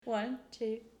1,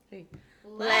 2, 3.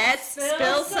 Let's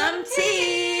spill some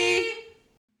tea!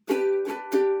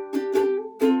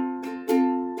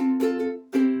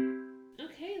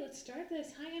 Okay, let's start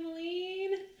this. Hi,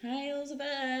 Emmeline. Hi,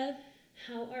 Elizabeth.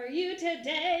 How are you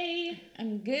today?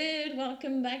 I'm good.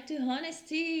 Welcome back to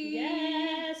Honesty.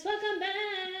 Yes, welcome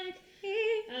back.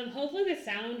 Hopefully the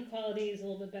sound quality is a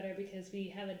little bit better because we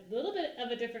have a little bit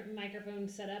of a different microphone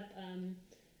setup.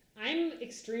 I'm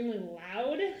extremely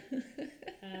loud,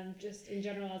 just in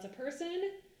general as a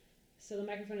person. So the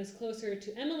microphone is closer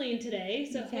to Emmeline today.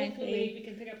 So hopefully we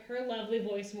can pick up her lovely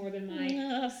voice more than my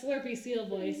slurpy seal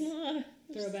voice.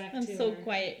 Throwback I'm to so our...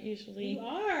 quiet usually. You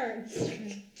are.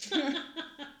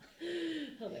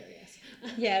 Hilarious.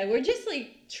 Yeah, we're just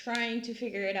like trying to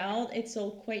figure it out. It's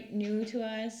all quite new to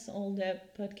us, all the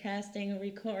podcasting,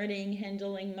 recording,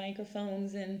 handling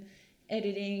microphones and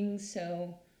editing.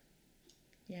 So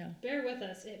yeah. Bear with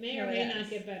us. It may or may not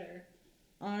get better.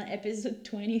 On episode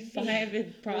 25,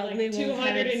 it probably like won't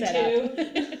have it set up.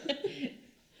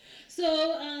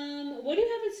 So, what do you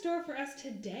have in store for us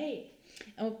today?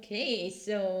 Okay,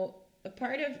 so a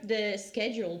part of the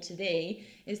schedule today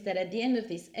is that at the end of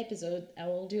this episode, I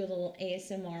will do a little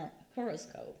ASMR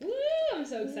horoscope. Woo! I'm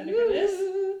so excited for this.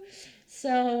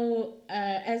 So,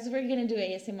 as we're going to do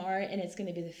ASMR, and it's going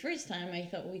to be the first time, I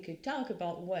thought we could talk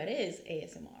about what is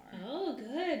ASMR. Oh,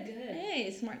 good.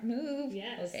 Hey, smart move.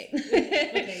 Yes. Okay.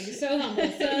 Okay, you're so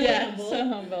humble. So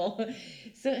humble.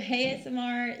 So,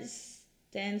 ASMR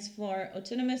stands for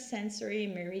Autonomous Sensory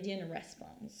Meridian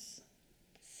Response.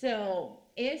 So,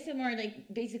 ASMR, like,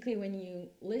 basically when you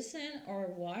listen or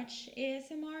watch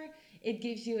ASMR, it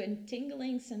gives you a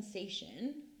tingling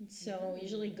sensation. So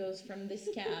usually goes from the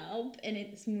scalp and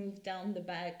it's moved down the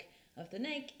back of the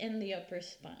neck and the upper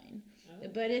spine. Oh.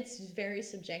 But it's very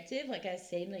subjective. Like I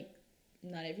said, like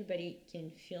not everybody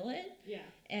can feel it. Yeah.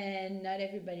 And not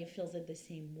everybody feels it the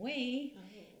same way. Oh.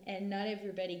 And not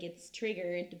everybody gets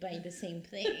triggered by the same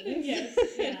things. Yes.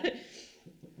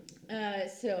 Yeah.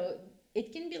 So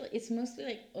it can be, it's mostly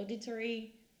like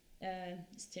auditory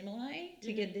stimuli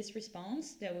to get this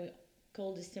response that we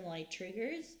call the stimuli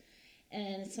triggers.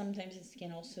 And sometimes it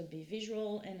can also be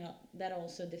visual, and that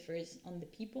also differs on the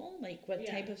people. Like what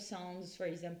type of sounds, for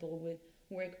example, would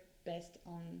work best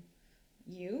on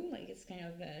you. Like it's kind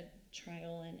of a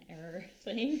trial and error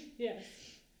thing. Yes.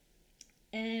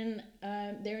 And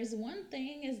there is one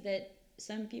thing is that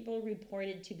some people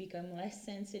reported to become less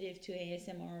sensitive to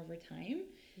ASMR over time.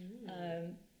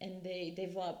 And they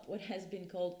develop what has been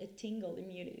called a tingle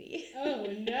immunity. Oh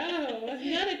no,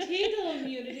 not a tingle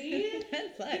immunity.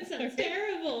 That sounds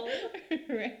terrible.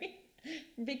 Right?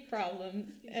 Big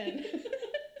problems. And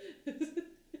oh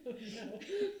no.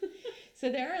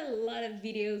 So there are a lot of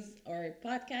videos or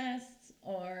podcasts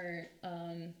or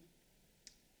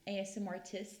ASMR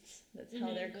artists. That's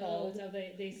how they're called. So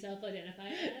they self-identify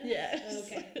as? Yes.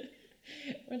 Okay.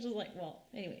 Which is like, well,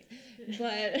 anyway.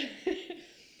 But...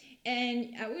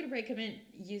 And I would recommend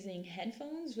using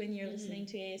headphones when you're listening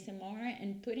to ASMR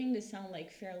and putting the sound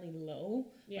like fairly low.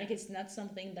 Yeah. Like it's not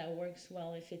something that works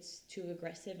well if it's too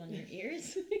aggressive on your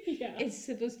ears. Yeah. It's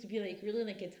supposed to be like really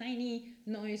like a tiny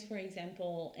noise, for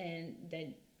example, and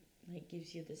that like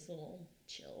gives you this little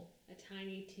chill. A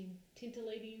tiny tingle.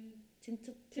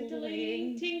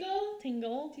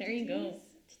 Tingle. There you go.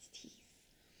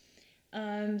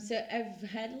 So I've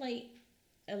had like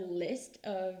a list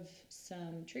of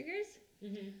some triggers.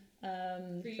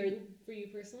 For you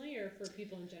personally, or for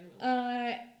people in general?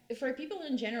 For people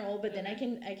in general, but then I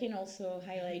can also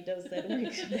highlight those that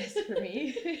work best for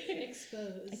me.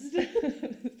 Exposed.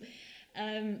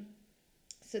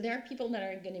 So there are people that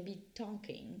are going to be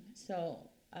talking. So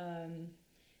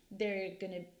they're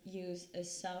going to use a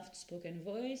soft spoken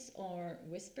voice or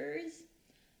whispers.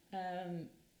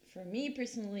 For me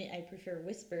personally, I prefer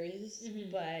whispers,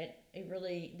 but it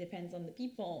really depends on the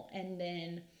people. And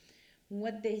then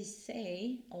what they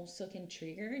say also can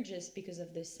trigger just because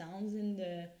of the sounds in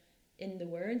the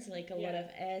words, like a lot of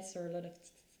S or a lot of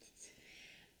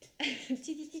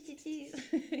titillating.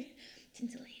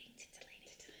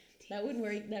 That would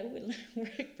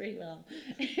work pretty well.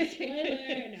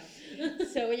 Spoiler, no.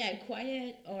 So yeah,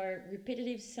 quiet or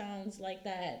repetitive sounds like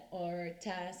that, or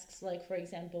tasks like, for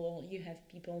example, you have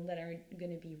people that are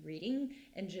going to be reading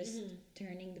and just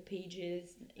turning the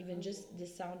pages, even just the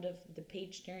sound of the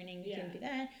page turning can be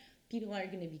that. People are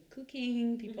going to be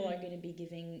cooking. People are going to be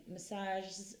giving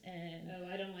massages. And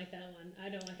I don't like that one. I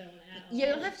don't like that one at all. You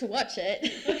don't have to watch it.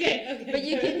 Okay. But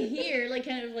you can hear like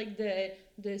kind of like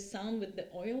the sound with the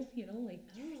oil, you know, like.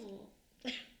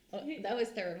 Oh, that was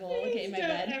terrible. Please okay, my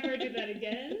bad. Don't ever do that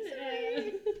again.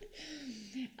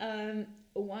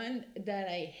 one that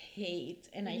I hate,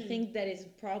 and I think that is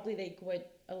probably like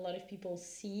what a lot of people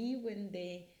see when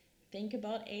they think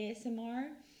about ASMR,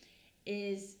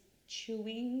 is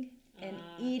chewing and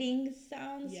eating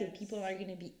sounds. So Yes. people are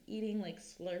gonna be eating like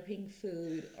slurping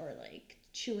food or like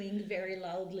chewing very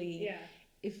loudly. Yeah.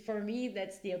 If for me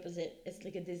that's the opposite. It's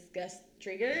like a disgust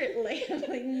trigger. Like I'm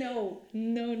like no.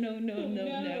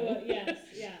 Yes,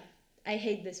 yeah. I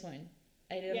hate this one.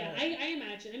 I don't Yeah, know. I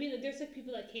imagine. I mean, like, there's like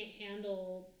people that can't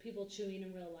handle people chewing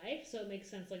in real life, so it makes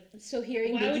sense. Like, So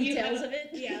hearing why the would you details have, of it.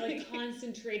 yeah, like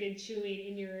concentrated chewing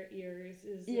in your ears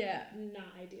is Yeah. not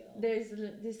ideal. There's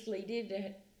this lady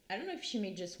that I don't know if she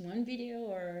made just one video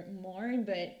or more,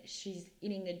 but she's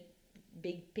eating a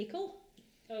big pickle.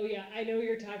 Oh yeah, I know what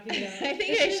you're talking about. I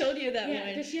think I showed you that Yeah,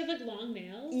 one. does she have like long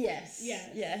nails? Yes.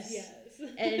 Yes.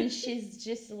 And she's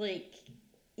just like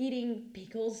eating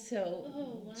pickles,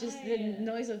 so just the why?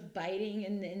 noise of biting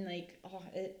and then like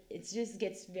it just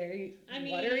gets very I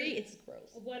mean, watery. It's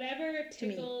gross. Whatever To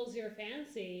me. tickles your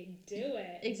fancy, do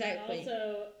it. Exactly. But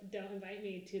also, don't invite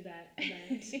me to that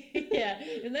event. Yeah,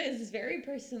 and that is very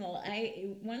personal.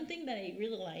 One thing that I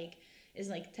really like is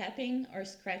like tapping or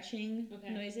scratching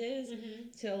Okay. noises.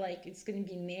 Mhm. So like it's gonna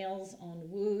be nails on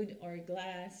wood or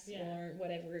glass Yeah. or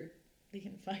whatever they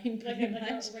can find. Like pretty a,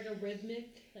 much. like a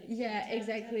rhythmic. Like Yeah, tap,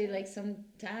 exactly. tap, Like some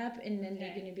tap, and then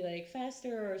they're Okay. gonna be like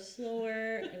faster or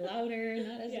slower, or louder,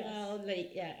 not as Yes. loud.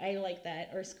 Like yeah, I like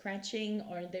that. Or scratching,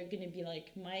 or they're gonna be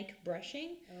like mic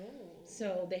brushing. Oh.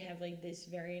 So they have like this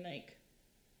very like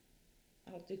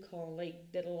how to call like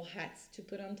the little hats to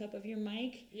put on top of your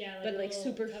mic, Yeah, but like little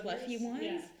super covers. fluffy ones.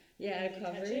 Yeah. Yeah, And they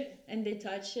touch covered, it? and they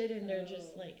touch it, and they're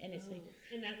just Oh. like, and it's like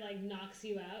And that like knocks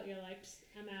you out. You're like, "Psst,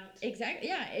 I'm out. exactly,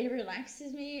 yeah, it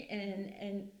relaxes me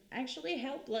and actually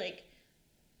help. Like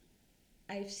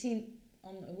I've seen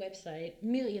on a website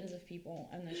millions of people.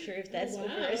 I'm not sure if that's wow.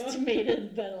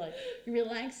 overestimated, but like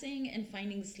relaxing and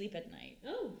finding sleep at night.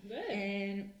 Oh, good.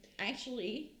 And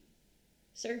actually,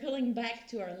 circling back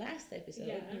to our last episode,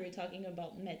 Yeah. we were talking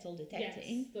about metal Yes,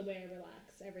 detecting. the way I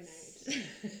relax every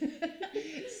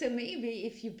night. So maybe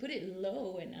if you put it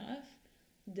low enough,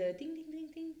 the ding ding ding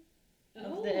ding,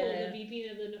 Oh, the- the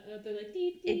beeping of the like.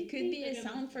 Dee, dee, it could dee, be a like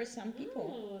sound for some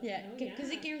people. Oh, Yeah, oh, because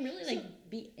yeah. it can really So- like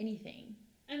be anything.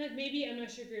 And like maybe I'm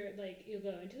not sure if you're like you'll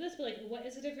go into this, but like what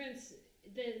is the difference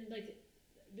then like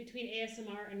between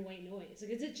ASMR and white noise?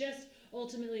 Like is it just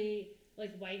ultimately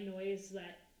like white noise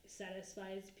that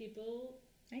satisfies people?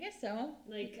 I guess so.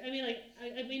 Like I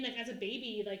mean like as a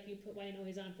baby, like you put white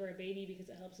noise on for a baby because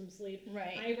it helps them sleep.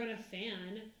 Right. I run a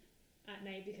fan at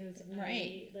night because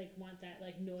Right. I like want that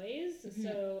like noise. Mhm.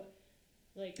 So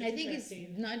like I think it's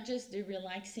interesting. not just the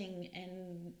relaxing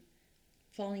and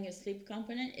falling asleep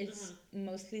component, it's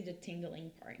mostly the tingling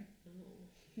part. Oh.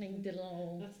 Like the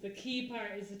little. That's the key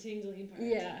part is the tingling part.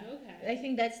 Yeah. Okay. I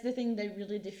think that's the thing that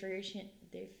really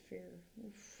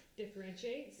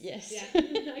Differentiates. Yes. Yeah.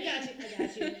 I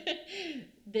got you.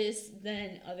 This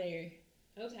than other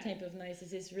Okay. type of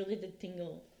noises is really the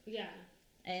tingle. Yeah.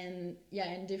 And yeah,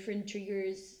 and different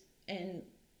triggers and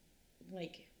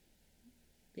like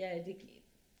they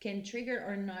can trigger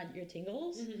or not your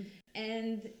tingles Mhm.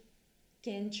 and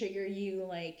can trigger you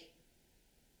like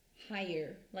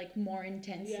higher, like more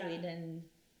intensely Yeah. than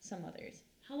some others.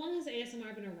 How long has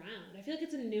ASMR been around? I feel like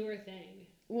it's a newer thing.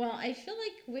 Well, I feel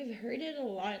like we've heard it a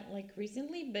lot like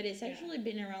recently, but it's Yeah. actually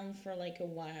been around for like a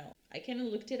while. I kind of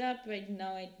looked it up, but no,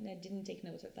 I didn't take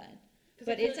note of that. 'Cause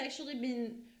I But feel it's like- actually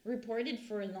been reported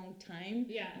for a long time.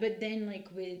 Yeah. But then,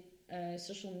 like with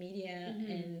social media Mhm.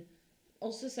 and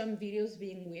also some videos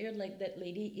being weird, like that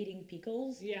lady eating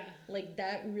pickles, Yeah. like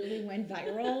that really went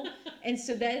viral. And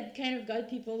so that kind of got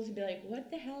people to be like, what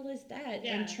the hell is that?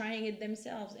 Yeah. And trying it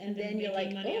themselves. And, And then then you're like,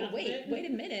 making money oh, off of wait it. a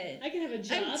minute. I can have a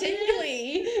job. I'm in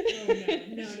tingly.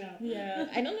 this? Oh no. Yeah,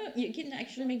 I don't know. You can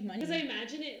actually make money. Because I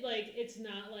imagine it like it's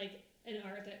not like an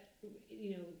art that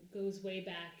goes way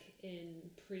back in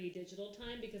pre-digital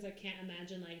time, because I can't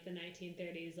imagine like the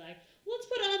 1930s like let's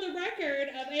put on the record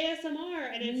of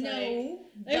ASMR and it's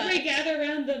like everybody gather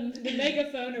around the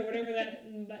megaphone or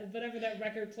whatever that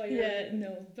record player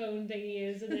phone thingy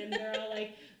is, and then they're all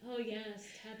like, oh yes,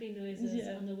 tapping noises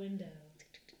on the window.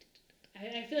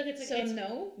 I feel like it's like so it's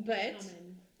no, but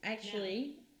common.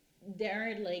 actually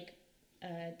there are like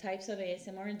types of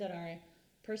ASMR that are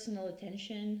personal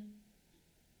attention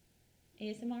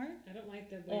ASMR I don't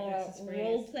like the way or this is phrased.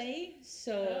 role play.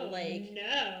 So like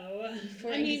no. for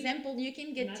I mean, example, you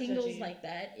can get not tingles judgy. like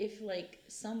that if like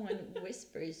someone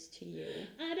whispers to you.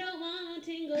 I don't want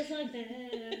tingles like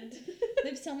that.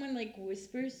 If someone like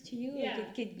whispers to you, Yeah. like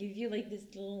it could give you like this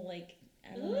little like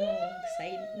I don't know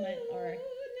excitement or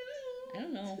no. I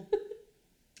don't know.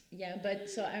 Yeah, but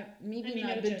so maybe I mean,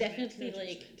 not, no but judgment, definitely no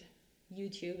like judgment.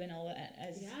 YouTube and all that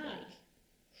as Yeah.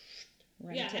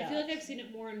 like Yeah, ranked it I feel up. like I've seen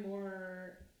it more and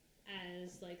more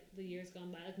as like the years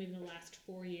gone by, like maybe the last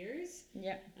 4 years.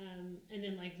 Yeah. And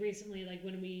then like recently, like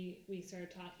when we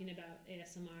started talking about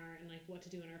ASMR and like what to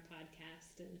do on our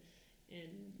podcast and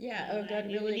Yeah, all I that, got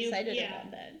and really excited yeah.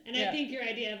 about that. And yeah. I think your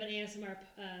idea of an ASMR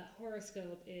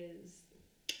horoscope is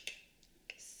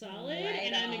solid, Right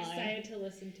and I'm on. excited to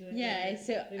listen to it. Yeah, later,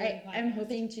 so later in the I'm podcast.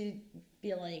 hoping to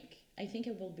be like, I think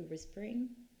I will be whispering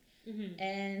Mhm.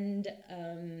 and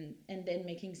then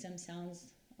making some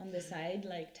sounds on the side,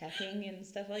 like tapping and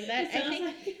stuff like that. It sounds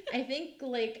like I think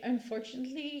like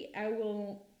unfortunately I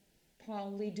will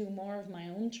probably do more of my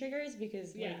own triggers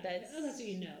because yeah, like that's that's what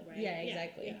you know, right? Yeah,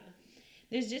 exactly. Yeah.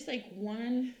 There's just like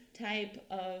one type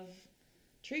of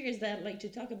triggers that I like to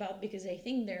talk about because I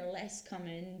think they're less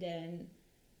common than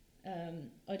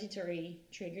auditory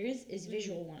triggers is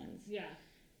visual ones. Yeah.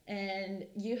 And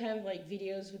you have like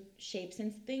videos with shapes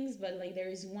and things, but like there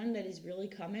is one that is really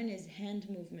common is hand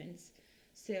movements.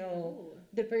 So Oh.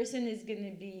 the person is going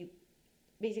to be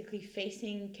basically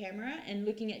facing camera and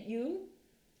looking at you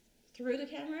through the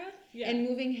camera Yeah. and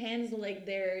moving hands like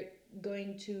they're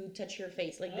going to touch your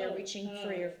face, like they're reaching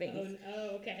for your face.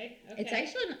 Okay. It's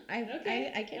actually I can't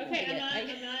Okay, believe I'm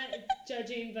it. not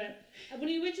judging, but when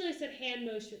you originally said hand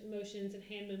motions and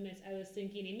hand movements, I was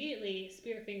thinking immediately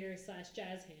spirit fingers /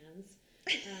 jazz hands.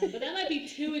 But that might be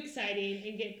too exciting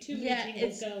and get too many people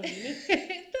going.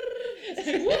 It's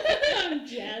like, woo, I'm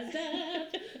jazzed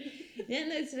up. Yeah,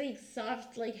 no, it's like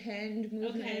soft, like hand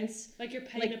movements, Like you're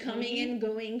petting like a coming pony. and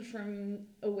going from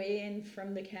away and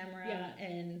from the camera, Yeah.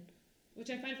 and Which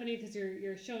I find funny because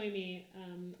you're showing me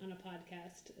on a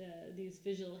podcast these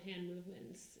visual hand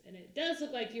movements, and it does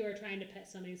look like you are trying to pet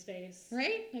somebody's face.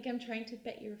 right, like I'm trying to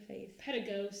pet your face. Pet a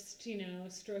ghost,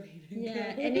 stroking a Yeah,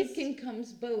 ghost. and it can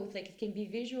comes both. Like it can be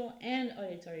visual and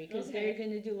auditory because Okay. they're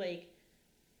gonna do like.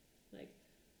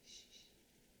 Shh.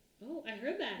 Oh, I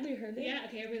heard that. You heard it? Yeah.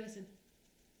 Okay, everybody listen.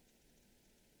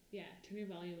 Yeah, turn your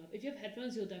volume up. If you have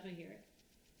headphones, you'll definitely hear it.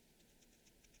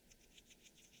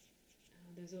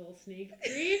 Oh, there's a little sneak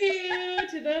preview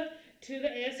to the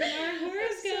ASMR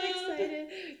horoscope. I'm so excited.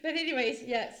 But anyways,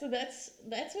 yeah. So that's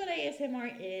what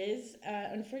ASMR is.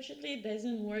 Unfortunately, it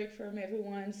doesn't work for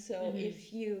everyone. So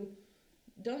if you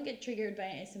don't get triggered by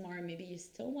ASMR, maybe you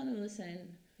still want to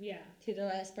listen. Yeah. To the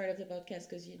last part of the podcast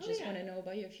because you just want to know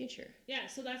about your future. Yeah,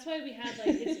 so that's why we have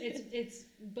like it's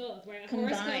both, right?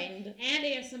 Combined. Horoscope and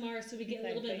ASMR, so we get a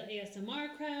little bit of the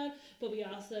ASMR crowd, but we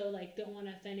also like don't want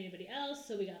to offend anybody else,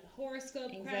 so we got the horoscope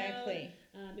crowd. Exactly.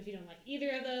 If you don't like either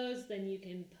of those, then you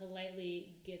can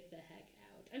politely get the heck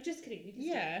out. I'm just kidding.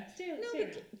 You can stay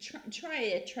around. Try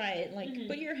it. Like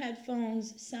put your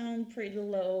headphones, sound pretty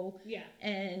low. Yeah.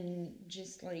 And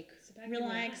just like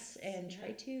relax and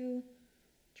try to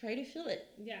feel it.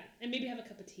 Yeah, and maybe have a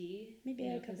cup of tea. Maybe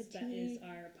have a cup of tea. That is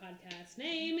our podcast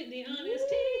name, The Honest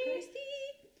Tea.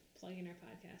 Plugging our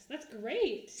podcast. That's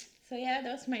great. So yeah,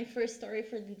 that was my first story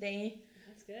for the day.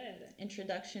 That's good.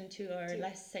 Introduction to our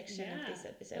last section of this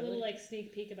episode. A little like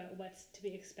sneak peek about what's to be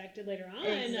expected later on.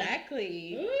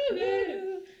 Exactly. Ooh,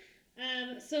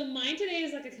 good. So mine today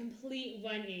is like a complete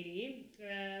 180.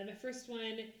 The first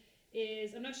one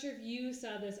is, I'm not sure if you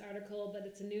saw this article, but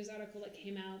it's a news article that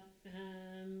came out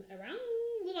around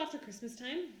a little after Christmas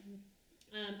time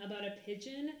about a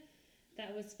pigeon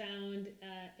that was found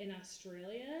in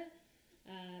Australia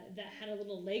that had a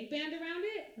little leg band around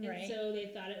it. And so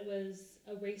they thought it was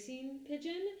a racing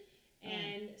pigeon.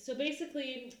 And so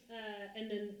basically, and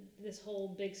then this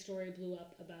whole big story blew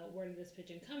up about where did this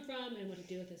pigeon come from and what to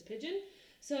do with this pigeon.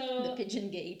 So the pigeon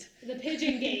gate. The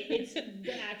pigeon gate.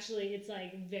 It's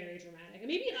like very dramatic. And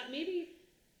maybe,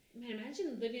 man,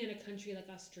 imagine living in a country like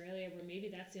Australia where maybe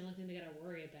that's the only thing they gotta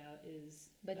worry about is.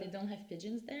 But they don't have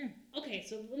pigeons there. Okay,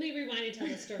 so let me rewind and tell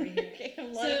the story here. Okay, a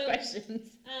lot of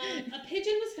questions. A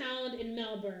pigeon was found in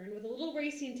Melbourne with a little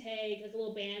racing tag, like a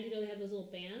little band. You know, they have those little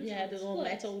bands. Yeah, the little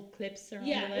metal clips around.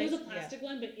 Yeah, the it was legs. a plastic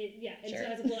one, but it so Sure. it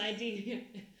has a little ID.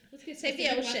 Let's get Save the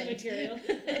specific about ocean. the material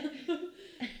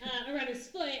around his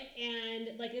foot,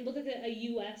 and like it looked like a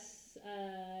U.S.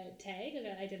 Tag, like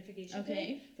an identification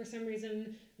tag. For some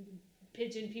reason,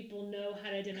 pigeon people know how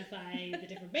to identify the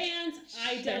different bands.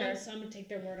 I don't, so I'm gonna take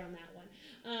their word on that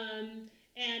one.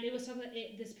 And it was something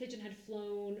that this pigeon had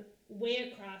flown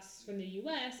way across from the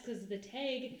U.S. because the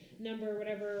tag number,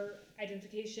 whatever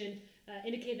identification,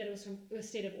 indicated that it was from the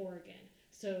state of Oregon.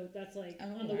 So that's like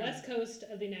on the west coast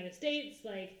of the United States.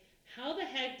 Like, how the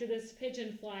heck did this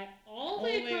pigeon fly all the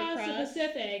way across the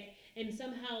Pacific and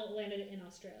somehow landed in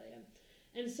Australia?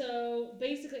 And so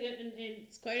basically, and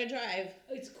It's quite a drive.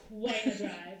 it's quite a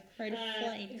drive. Quite a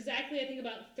flight. Exactly, I think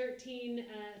about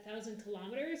 13,000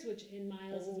 kilometers, which in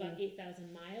miles is about Oh.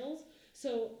 8,000 miles.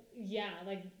 So yeah,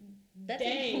 like That's a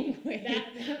dang, long way.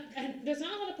 and there's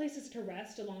not a lot of places to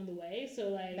rest along the way. So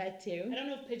like, That too. I don't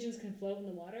know if pigeons can float in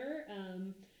the water.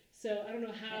 So I don't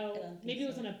know how. I don't think Maybe it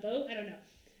was so. on a boat. I don't know.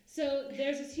 So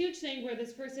there's this huge thing where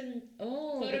this person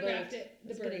Oh, photographed the boat. it. The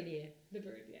That's a bird. good idea. The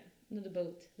bird, yeah. No, the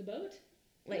boat. The boat.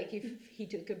 Like if he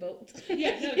took a boat.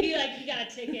 Yeah, no, he got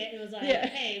a ticket and was like, Yeah.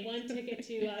 "Hey, one ticket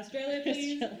to Australia,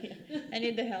 please." Australia. I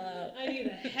need the hell out. I need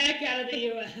the heck out of the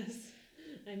U.S.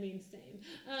 I mean, same.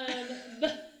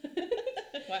 But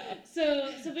Wow.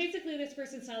 so basically, this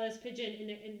person saw this pigeon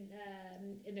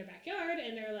in their backyard,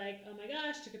 and they're like, "Oh my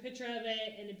gosh!" Took a picture of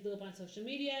it, and it blew up on social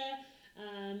media,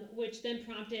 which then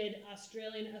prompted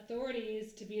Australian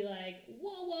authorities to be like,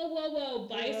 "Whoa, whoa, whoa, whoa!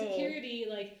 Biosecurity!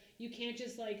 Like, you can't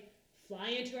just like fly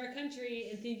into our country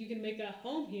and think you can make a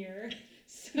home here."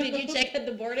 So, Did you check at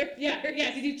the border? Yeah, first?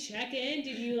 yeah. Did you check in?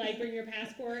 Did you like bring your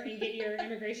passport and get your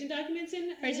immigration documents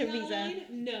in? Where's in your that visa?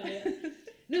 line? No,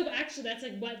 no. But actually, that's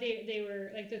like what they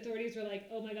were like. The authorities were like,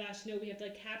 "Oh my gosh, no! We have to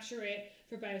like capture it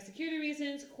for biosecurity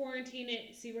reasons, quarantine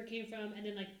it, see where it came from, and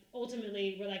then like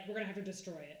ultimately we're like we're gonna have to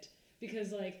destroy it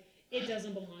because like it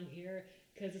doesn't belong here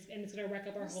because it's gonna wreck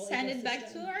up our whole Send it back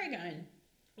to ecosystem." Oregon.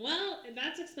 Well,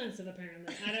 that's expensive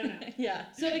apparently. I don't know. Yeah.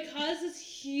 So it caused this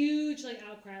huge like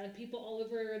outcry. Like people all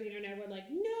over the internet were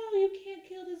like, "No, you can't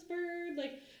kill this bird."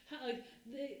 Like, how? Like,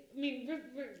 I mean, I mean,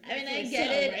 I rightfully get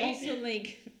so, it. right? Also,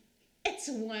 like, it's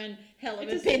one hell of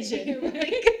It's a a pigeon.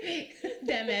 right? Like,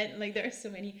 damn it. Like, there are so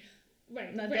many.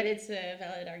 right. Not right. that it's a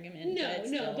valid argument. No, but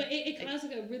no, still. but it caused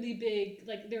like a really big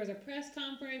like there was a press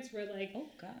conference where like Oh,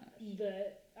 gosh.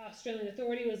 the Australian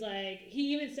authority was like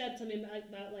he even said something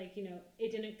about like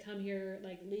it didn't come here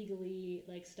like legally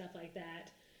like stuff like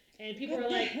that, and people What were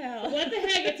the like, hell? "What the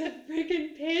heck? It's a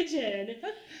freaking pigeon!"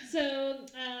 So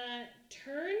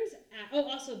turns out. Oh,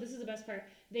 also this is the best part.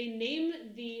 They named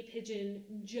the pigeon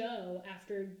Joe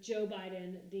after Joe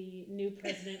Biden, the new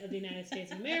president of the United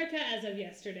States of America, as of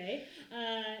yesterday.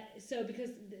 So because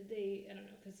they, I don't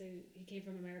know, because he came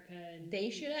from America and They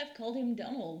should have called him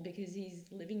Donald because he's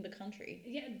leaving the country.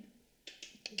 Yeah,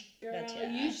 girl, But yeah.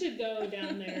 you should go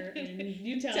down there and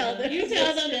you tell Tell them. them You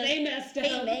tell them this that they messed up.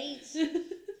 Hey, mate.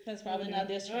 That's probably not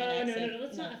the Oh Australian no, accent.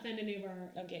 let's not offend any of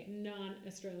our Okay.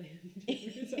 non-Australian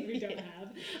viewers that we don't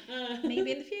have.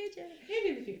 Maybe in the future. Maybe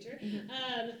in the future.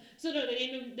 So no, they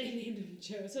named him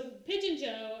Joe. So Pigeon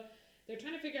Joe. They're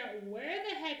trying to figure out where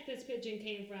the heck this pigeon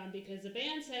came from because the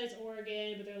band says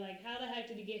Oregon, but they're like, how the heck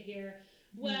did he get here?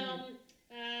 Well,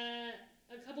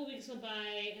 a couple weeks went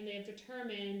by, and they have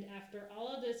determined after all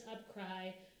of this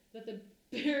upcry that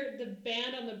the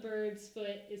band on the bird's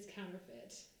foot is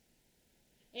counterfeit,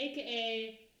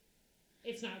 aka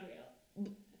it's not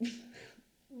real.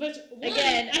 But one,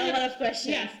 Again, I a have- lot of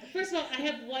questions. Yeah. First of all, I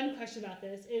have one question about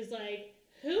this. Is like,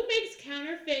 who makes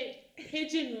counterfeit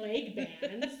pigeon leg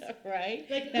bands? Right?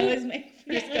 Like, That who- was my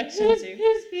Yeah, first like, question whose, too.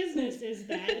 whose business is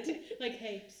that? Like,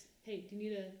 hey, do you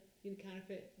need a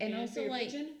counterfeit And band for also, your like,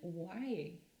 pigeon?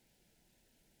 why?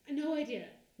 No idea.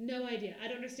 No idea. I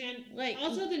don't understand. Like-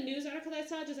 also, the news article I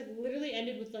saw just like literally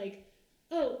ended with like,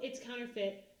 "Oh, it's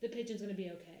counterfeit. The pigeon's gonna be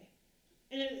okay,"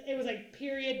 and it was like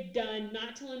period done.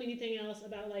 Not telling me anything else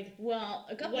about like. Well,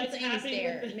 a couple What's things happening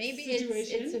there. with this Maybe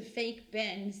situation? it's a fake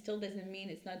band. Still doesn't mean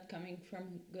it's not coming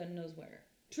from God knows where.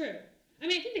 True. I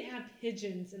mean, I think they have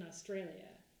pigeons in Australia.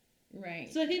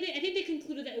 Right. So I think they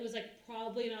concluded that it was like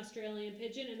probably an Australian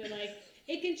pigeon, and they're like,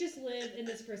 it can just live in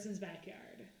this person's backyard.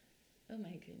 Oh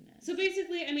my goodness. So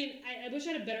basically, I mean, I wish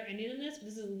I had a better ending than this, but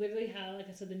this is literally how, like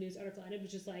I said, the news article ended,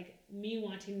 which is like me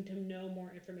wanting to know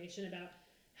more information about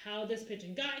how this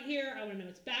pigeon got here. I want to know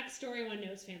its backstory. I want to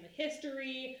know its family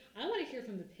history. I want to hear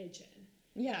from the pigeon.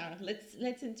 Yeah,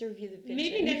 let's interview the pigeon.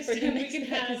 Maybe next for the time we next can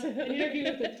have episode. an interview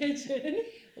with the pigeon.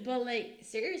 But like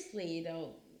seriously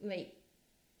though, like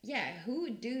yeah, who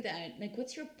would do that? Like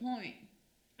what's your point?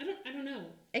 I don't know.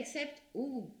 Except,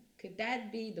 could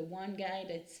that be the one guy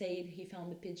that said he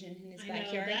found the pigeon in his I know,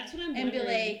 backyard? that's what I'm and be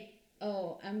wondering. like,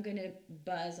 oh, I'm gonna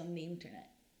buzz on the internet.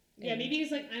 Yeah, And- maybe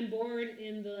he's like, I'm bored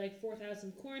in the like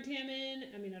 4,000 quarantine I'm in.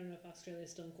 I mean, I don't know if Australia's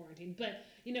still in quarantine, but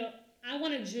I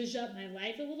want to zhuzh up my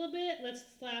life a little bit. Let's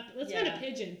find Yeah. a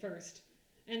pigeon first,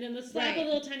 and then let's slap Right. a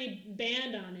little tiny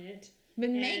band on it. But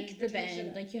and make the pretend shit band.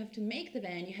 up. Like you have to make the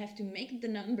band. You have to make the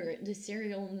number, the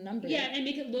serial number. Yeah, and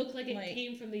make it look like it Like-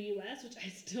 came from the U.S., which I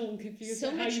still am confused So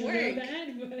about how much you work.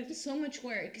 know that. But So much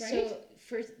work. Right? So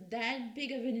for that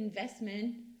big of an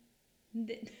investment,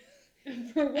 th-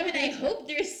 For I what? mean, I hope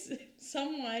there's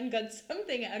someone got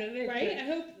something out of it. Right? I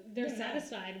but- hope they're Yeah.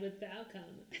 satisfied with the outcome.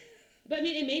 But I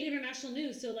mean, it made international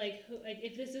news, so like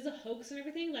if this is a hoax and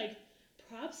everything, like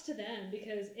props to them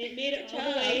because it made it Good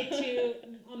all the way job.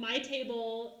 to on my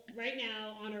table right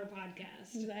now on our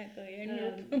podcast. Exactly, and Um,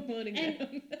 you're promoting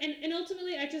them. And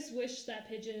ultimately, I just wish that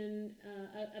pigeon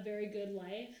a very good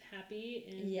life, happy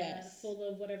and Yes. full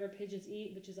of whatever pigeons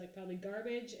eat, which is like probably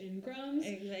garbage and crumbs.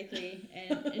 Exactly,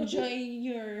 and enjoy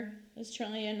your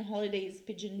Australian holidays,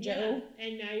 Pigeon Joe, Yeah.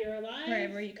 And now you're alive.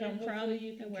 wherever you and come from, hopefully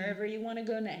you can and wherever you want to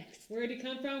go next. Where'd he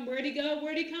come from? Where'd he go?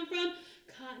 Where'd he come from?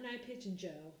 Cotton Eye Pigeon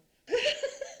Joe.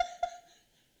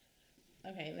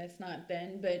 Okay, that's not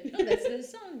Ben, but oh, that's the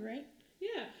song, right?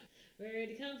 Yeah. Where'd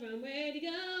he come from? Where'd he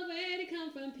go? Where'd he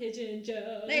come from? Pigeon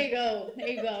Joe. There you go, there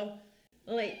you go.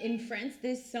 Like in France,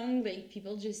 this song, like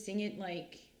people just sing it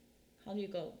like, how do you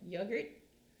call yogurt?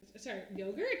 Sorry,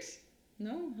 yogurt?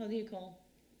 No, how do you call?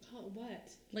 Oh, what?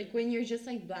 Like when you're just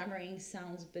like blabbering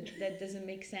sounds, but that doesn't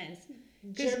make sense.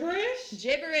 'Cause- Gibberish?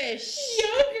 Gibberish.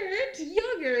 Yogurt?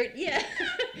 Yogurt, yeah.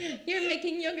 You're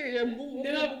making yogurt.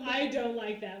 No, I don't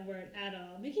like that word at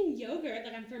all. Making yogurt,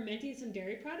 like I'm fermenting some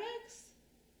dairy products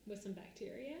with some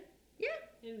bacteria. Yeah.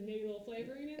 And maybe a little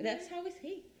flavoring in That's there. how we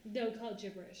say. No, call it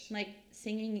gibberish. Like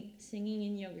singing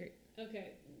in yogurt. Okay,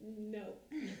 no.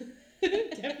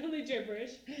 Definitely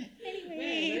gibberish. Man, I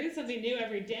Anyway. learn something new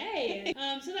every day.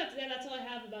 So that's all I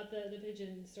have about the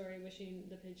pigeon story. Wishing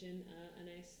the pigeon a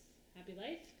nice, happy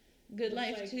life. Good Looks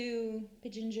life like- to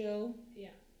Pigeon Joe. Yeah.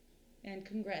 And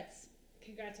congrats.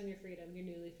 Congrats on your freedom, your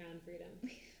newly found freedom.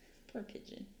 Poor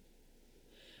pigeon.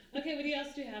 Okay, what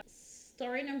else do you have?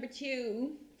 Story number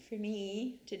 2 for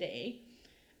me today.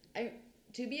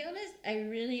 To be honest,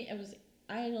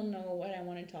 I don't know what I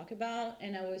want to talk about,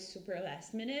 and I was super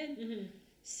last minute. Mm-hmm.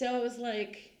 So I was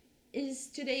like, is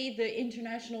today the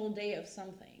International Day of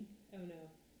something? Oh no.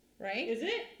 Right? Is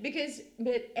it?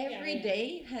 But every yeah.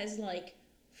 day has like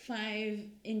 5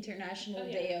 International Oh,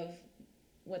 yeah. Day of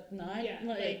whatnot. Yeah,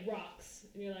 like rocks.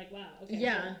 And you're like, wow, okay.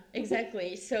 Yeah, cool.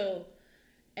 exactly. So,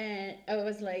 and I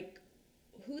was like,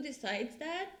 who decides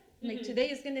that? Like Mhm. today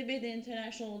is going to be the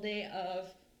International Day of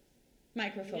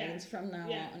microphones Yeah. from now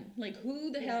Yeah. on. Like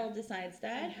who the Yeah. hell decides And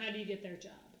that? how do you get their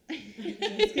job?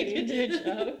 Just get their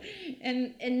job.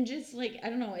 And just like I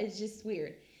don't know, it's just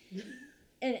weird.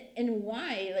 And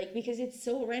why? Like because it's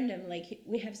so random. Like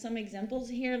we have some examples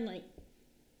here. Like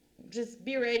just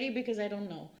be ready because I don't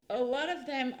know. A lot of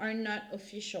them are not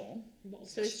official. Well,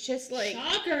 So it's just like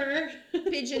shocker.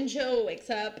 Pigeon Joe wakes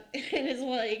up and is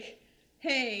like,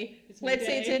 hey, It's my let's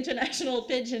say it's day. International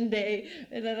Pigeon Day.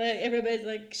 And then like, everybody's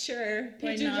like, sure,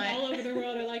 why Pigeons not? all over the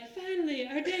world are like, finally,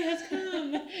 our day has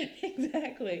come.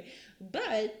 Exactly.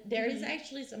 But there is Mhm.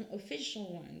 actually some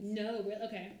official ones No,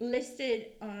 okay.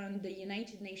 listed on the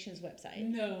United Nations website.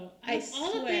 No. I Of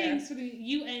all the swear. things for the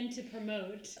UN to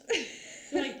promote,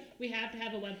 like, we have to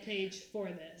have a web page for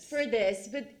this. For this,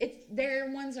 but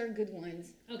their ones are good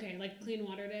ones. Okay, like Clean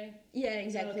Water Day? Yeah,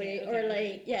 exactly. Okay, Or okay.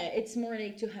 like, yeah, it's more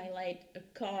like to highlight a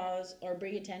cause or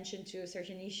bring attention to a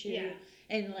certain issue. Yeah.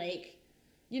 And like,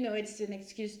 you know, it's an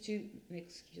excuse.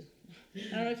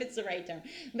 I don't know if it's the right term,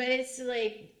 but it's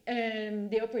like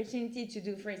the opportunity to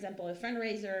do, for example, a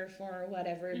fundraiser for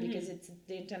whatever Mhm. because it's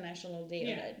the International Day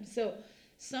Yeah. of it. So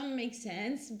some make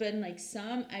sense, but like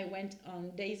some, I went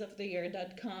on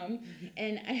daysoftheyear.com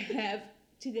and I have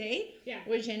today Yeah.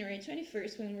 was January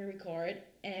 21st when we record,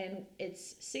 and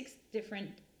it's 6 different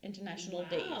international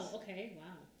days. Wow, okay, wow.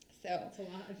 So That's a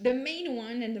lot. the main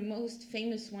one and the most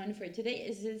famous one for today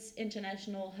is this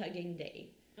International Hugging Day.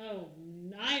 Oh,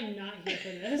 I'm not here for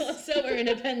this. So we're in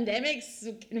a pandemic,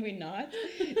 so can we not?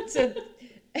 So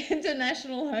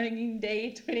International Hugging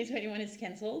Day 2021 is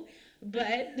cancelled,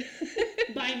 but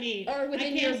By me. Or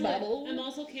within your cancel it. bubble. I'm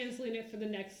also canceling it for the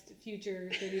next future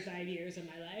 35 years of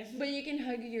my life. but you can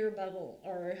hug your bubble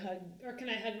or hug Or can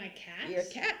I hug my cat? your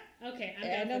cat. Okay, I'm I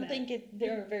down for don't that. think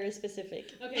they're very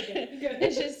specific. Okay, good, good.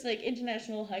 It's just like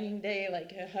International Hugging Day,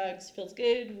 like hugs feels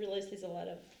good, releases a lot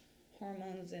of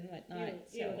hormones and whatnot. Ew,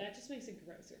 So that just makes it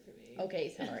grosser for me. okay,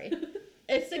 sorry.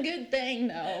 It's a good thing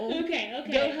though. Okay,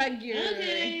 okay. Go hug your.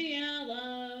 Okay, yeah,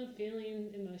 love, feeling,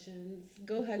 emotions.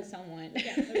 Go hug someone.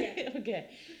 Yeah, okay. Okay.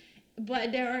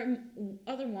 But there are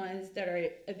other ones that are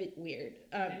a bit weird.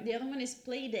 Okay. The other one is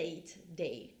Playdate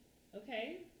Day.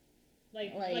 Okay.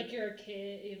 Like Like- you're a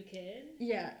kid, you have a kid?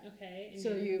 Yeah. Okay. and So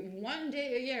you're- you one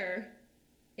day a year,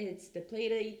 it's the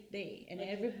Playdate Day, and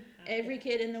like, every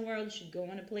kid in the world should go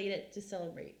on a playdate to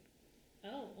celebrate.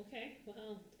 Oh, okay.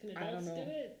 Well, can I don't adults do know.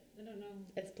 it? I don't know.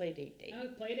 It's Playdate Day. Oh,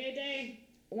 play day day.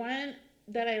 One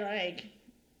that I like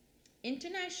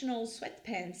International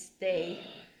Sweatpants Day.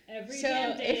 Every So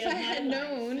damn day if of I my had life.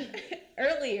 known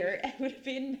earlier, I would have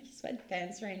been in my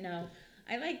sweatpants right now.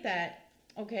 I like that.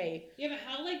 Okay. Yeah, but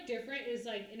how like different is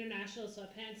like International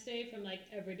Sweatpants Day from like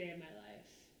every day of my life?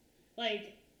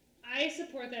 Like, I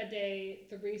support that day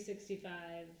 365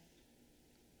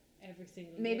 every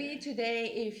single Maybe year. today,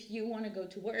 if you want to go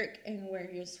to work and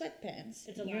wear your sweatpants,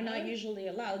 It's you're not allowed? usually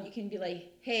allowed. You can be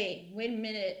like, "Hey, wait a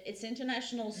minute! It's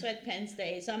International Sweatpants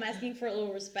Day, so I'm asking for a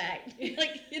little respect."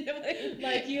 Like, you know,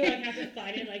 Like you like have to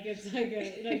fight it like it's like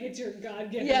it's your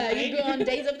God given yeah, right. you go on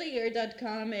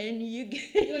daysoftheyear.com and you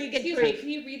get You're like, you get excuse me, proof. can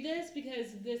you read this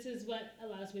because this is what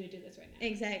allows me to do this right now.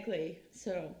 Exactly.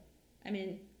 So, I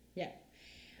mean,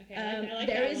 Okay, I like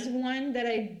there that is one. one that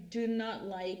I do not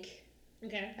like.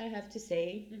 Okay. I have to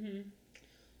say, Mhm.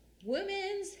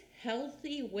 Women's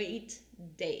Healthy Weight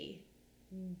Day.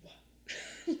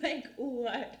 Like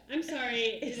what I'm sorry.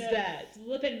 is did a that?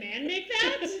 flippin' man make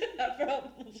that?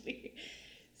 Probably.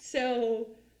 So,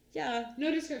 yeah,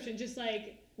 No description, just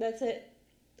like that's it.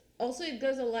 Also, it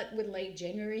goes a lot with like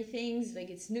January things, like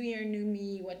it's New Year, New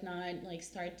Me, whatnot. Like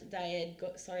start diet,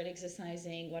 start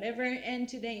exercising, whatever. And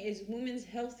today is Women's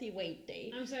Healthy Weight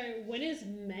Day. I'm sorry. When is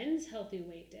Men's Healthy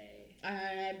Weight Day?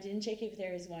 I didn't check if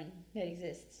there is one that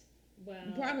exists. Well,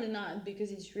 Probably not,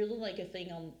 because it's really like a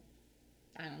thing on.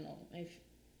 I don't know if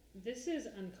this is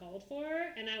uncalled for,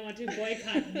 and I want to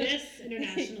boycott this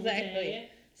International Exactly. Day.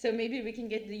 so. Maybe we can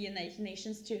get the United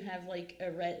Nations to have like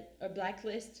a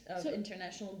blacklist of So-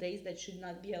 international days that should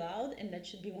not be allowed, and that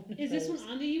should be one of Is those. this one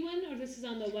on the UN or this is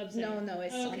on the website? No,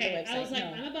 it's on the Okay, website. I was like,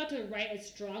 no. I'm about to write a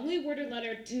strongly worded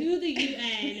letter to the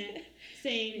UN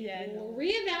saying, Yeah, no.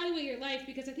 reevaluate your life,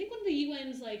 because I think one of the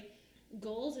UN's like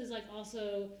goals is like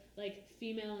also like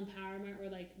female empowerment or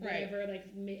like Right. whatever like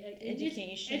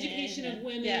Education of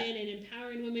women yeah. and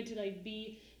empowering women to like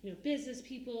be business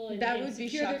people and, That and would be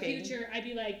secure their shocking. future. I'd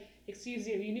be like, excuse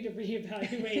you, you need to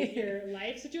reevaluate your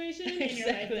life situation and your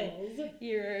Exactly. life goals.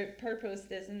 Your purpose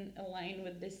doesn't align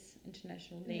with this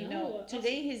international day. No, No,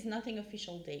 today is nothing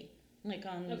official day, like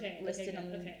on Okay, listed okay,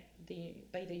 on okay. the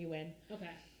by the UN. Okay.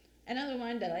 Another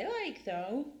one that I like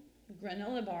though,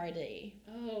 Granola Bar Day.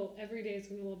 Oh, every day is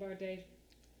granola bar day.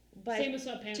 But Same with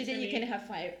sweatpants. today for you me. can have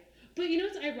 5. But you know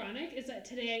what's ironic is that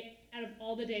today, out of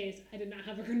all the days, I did not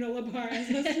have a granola bar as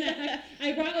a snack.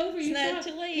 I brought over. It's You not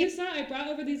saw. too late. You saw. I brought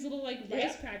over these little like rice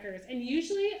Yeah. crackers, and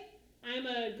usually I'm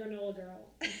a granola girl,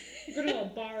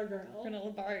 granola bar girl.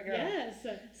 Granola Bar girl. Yes.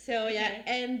 So yeah, Okay.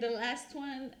 and the last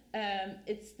one,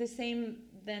 it's the same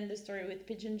than the story with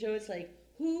Pigeon Joe. It's like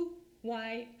who,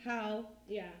 why, how,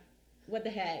 Yeah. what the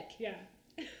heck. Yeah.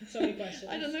 So many questions.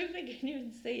 I don't know if I can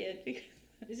even say it because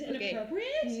Is it Okay.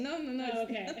 inappropriate? no, Oh,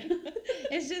 it's okay. not.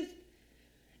 It's just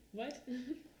What?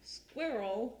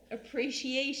 Squirrel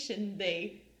Appreciation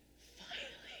Day.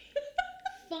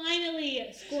 Finally,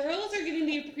 squirrels are getting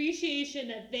the appreciation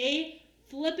that they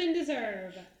flippin'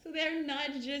 deserve. So they're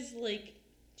not just like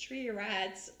tree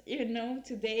rats. You know,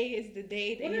 today is the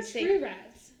day that What you are say tree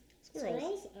rats?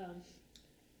 squirrels.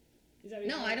 Is that what you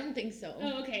No, call I it? don't think so.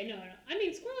 Oh, okay, no. I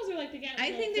mean, squirrels are like the guys.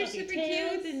 I think they're super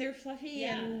cute and they're fluffy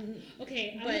Yeah. and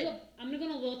Okay, but- I'm gonna go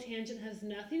on a little tangent that has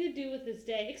nothing to do with this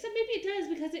day, except maybe it does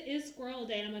because it is Squirrel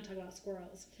Day, and I'm gonna talk about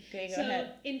squirrels. okay, go So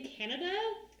ahead. in Canada,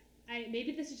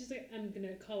 maybe this is just like, I'm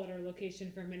gonna call it our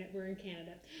location for a minute. We're in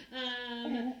Canada,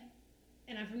 and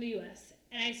I'm from the U.S.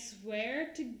 And I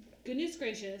swear to goodness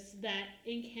gracious that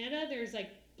in Canada there's like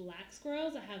black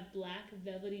squirrels that have black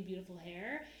velvety beautiful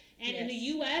hair, and in the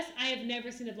Yes. U.S. I have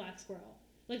never seen a black squirrel.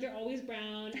 Like they're always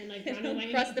brown and like brown and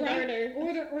white. Cross the brown-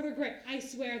 border. Or they're gray. I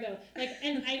swear though. Like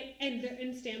and they're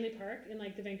in Stanley Park in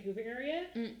like the Vancouver area,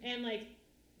 and like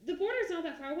the border's not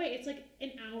that far away. It's like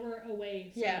an hour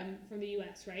away from the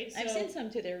U.S. Right? I've seen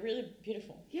some too. They're really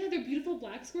beautiful. Yeah, they're beautiful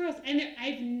black squirrels, and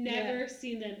I've never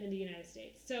seen them in the United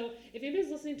States. So if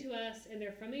anybody's listening to us and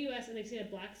they're from the U.S. and they've seen a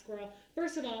black squirrel,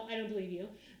 first of all, I don't believe you.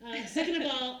 Second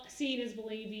of all, seeing is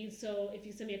believing. So if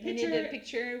you send me a We picture, need a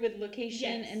picture with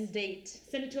location Yes. and date.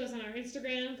 send it to us on our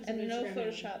Instagram. 'cause And we're no Instagram now.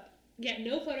 Photoshop. Yeah,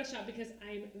 no Photoshop, because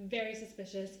I'm very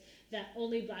suspicious that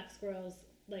only black squirrels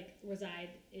like reside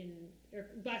in, or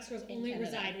black squirrels In only Canada.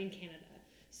 reside in Canada.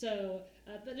 So,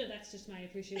 but no, that's just my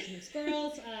appreciation of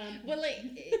squirrels. Well, like,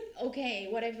 okay,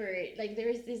 whatever. Like, there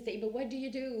is this day, but what do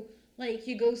you do? Like,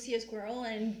 you go see a squirrel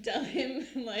and tell him,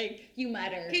 like, you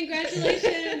matter.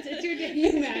 Congratulations, it's your day,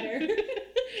 you matter.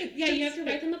 Yeah, you have to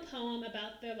write them a poem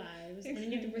about their lives, and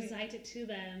then you have to recite it to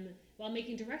them while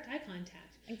making direct eye contact.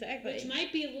 Exactly. Which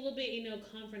might be a little bit,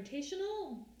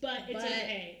 confrontational, but it's But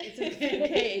okay. It's It's okay.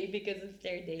 okay because it's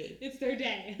their day. It's their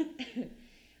day.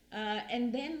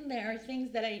 And then there are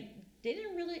things that I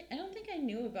I don't think I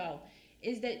knew about,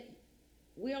 is that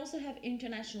we also have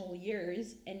international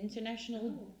years and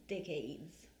international Oh.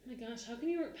 decades. Oh my gosh, how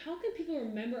can people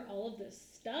remember all of this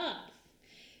stuff?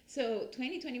 So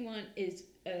 2021 is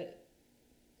a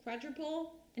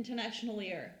quadruple international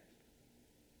year.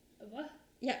 What?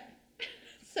 Yeah.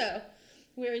 So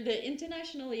we're the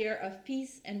international year of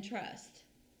peace and trust.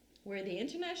 We're the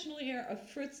international year of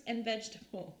fruits and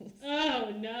vegetables.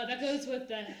 Oh no, that goes with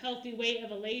the healthy weight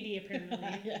of a lady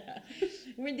apparently. Yeah.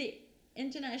 We're the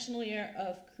international year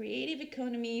of creative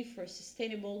economy for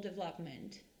sustainable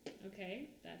development. Okay,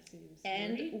 that seems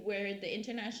And wordy. we're the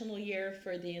international year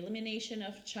for the elimination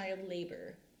of child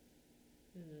labor.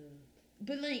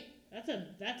 But like,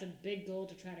 That's a big goal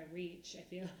to try to reach, I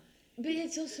feel. but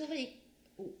it's also like,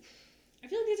 I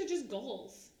feel like these are just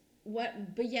goals.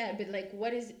 what? But yeah, but like,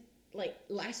 what is like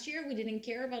last year we didn't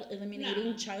care about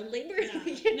eliminating No. child labor.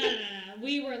 No.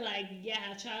 We were like,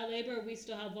 yeah, child labor, we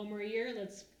still have one more year,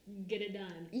 let's get it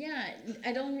done. Yeah,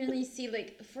 I don't really see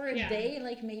like for a Yeah. day,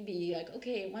 like maybe like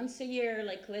okay, once a year,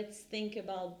 like let's think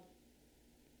about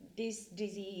this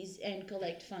disease and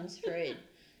collect funds for it.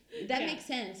 That Yeah. makes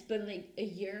sense, but like a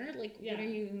year, like Yeah. what are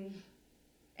you?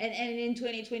 And in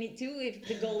 2022, if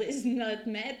the goal is not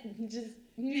met, just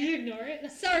You ignore it.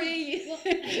 sorry. Well,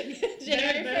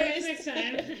 January better 1st. next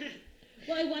time.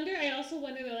 Well, I also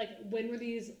wonder, like, when were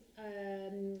these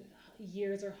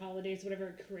years or holidays,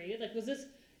 whatever, created? Like, was this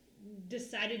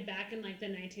decided back in, like, the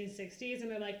 1960s? And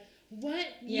they're like, what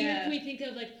year Yeah. can we think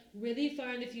of, like, really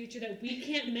far in the future that we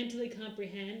can't mentally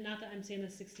comprehend? Not that I'm saying the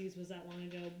 60s was that long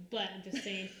ago, but I'm just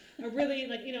saying a really,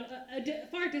 like,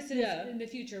 far distance Yeah. in the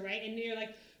future, right? And you're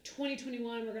like,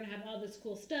 2021, we're going to have all this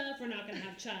cool stuff. We're not going to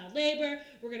have child labor.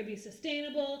 We're going to be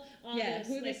sustainable. All Yeah, this,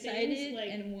 who like, decided things,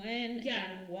 like, and when Yeah.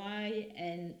 and why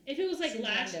and if it was like Seems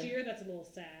last random. year, that's a little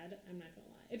sad. I'm not gonna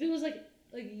lie. If it was like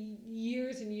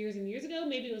years and years and years ago,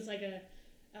 maybe it was like a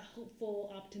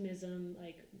hopeful optimism.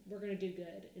 Like we're gonna do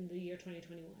good in the year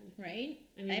 2021. right?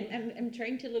 I mean, I'm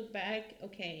trying to look back.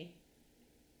 Okay,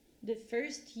 the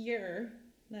first year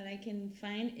that I can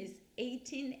find is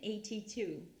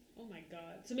 1882, oh my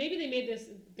god. So maybe they made this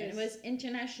and it was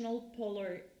International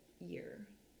Polar Year.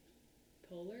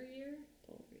 polar year,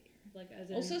 Polar Year. like as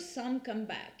in Also, some come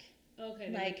back, okay,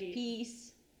 they like repeat.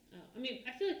 peace Oh, I mean,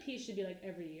 I feel like peace should be like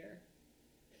every year.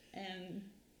 and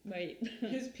wait,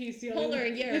 Is peace the polar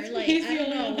only year. is Like peace I the don't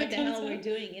only know one what that the comes hell we're up?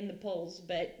 doing in the polls,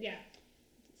 but Yeah.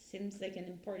 seems like an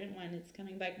important one. It's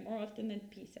coming back more often than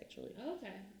peace, actually. Oh,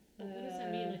 okay. Well, what does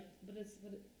that mean? Like,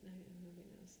 nobody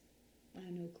knows. I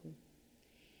have no clue.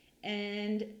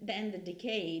 And then the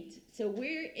decade. So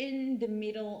we're in the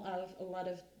middle of a lot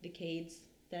of decades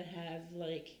that have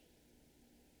like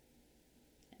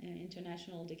an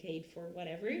international decade for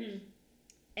whatever, Mhm.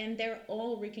 and they're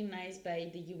all recognized by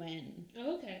the UN.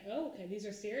 Oh, okay. Oh, okay. These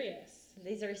are serious.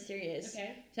 These are serious.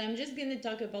 Okay. So I'm just gonna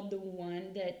talk about the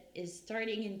one that is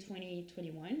starting in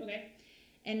 2021, Okay.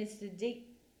 and it's the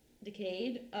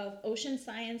decade of ocean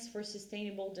science for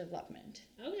sustainable development.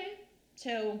 Okay.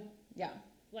 So yeah.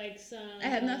 Like some. I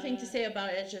have nothing to say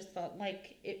about it. I just thought,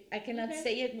 like, I cannot Okay.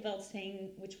 say it without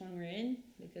saying which one we're in,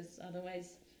 because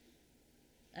otherwise,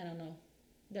 I don't know.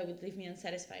 That would leave me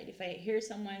unsatisfied. If I hear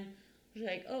someone who's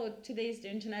like, oh, today's the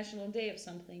International Day of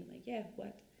something, like, yeah,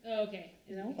 what? Oh, okay.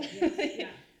 You know? Yes, yeah.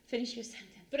 Finish your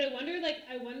sentence. But I wonder,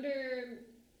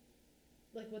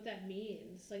 like, what that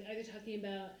means. Like, are they talking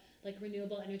about, like,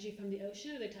 renewable energy from the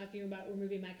ocean? Are they talking about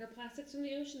removing microplastics from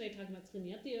the ocean? Are they talking about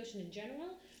cleaning up the ocean in general?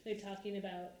 Are they talking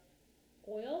about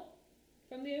oil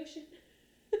from the ocean?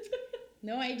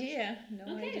 No idea.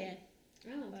 No Okay. idea.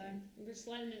 Oh, okay. We're just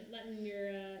letting your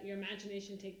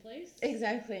imagination take place.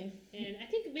 Exactly. And I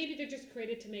think maybe they're just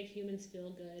created to make humans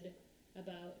feel good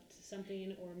about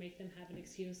something or make them have an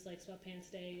excuse like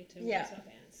sweatpants day to Yeah. wear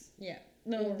sweatpants. Yeah.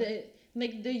 No, Or-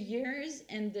 the years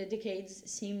and the decades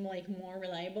seem like more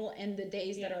reliable, and the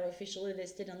days that Yeah. are officially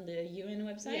listed on the UN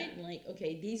website, Yeah. like,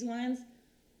 okay, these ones,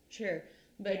 sure,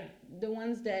 but Yeah. the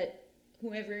ones that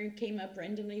whoever came up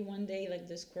randomly one day, like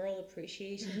the Squirrel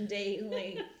Appreciation Day,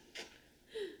 like,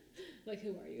 Like,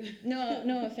 who are you?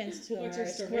 no offense to What's our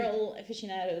your story? squirrel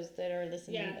aficionados that are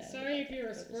listening. Yeah, but- sorry if you're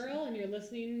a squirrel and you're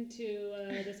listening to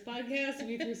this podcast.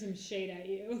 We threw some shade at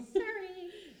you. Sorry.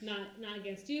 Not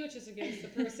against you. It's just against the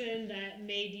person that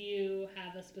made you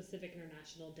have a specific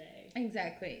international day.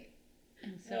 Exactly.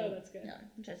 And so, Oh, that's good. yeah,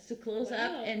 just to close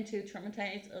Wow. up and to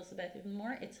traumatize Elizabeth even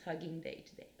more, it's Hugging Day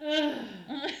today.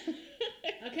 Ugh.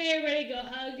 Okay, everybody, go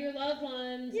hug your loved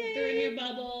ones if they're in your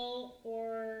bubble,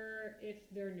 or if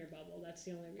they're in your bubble. That's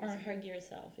the only reason. Or hug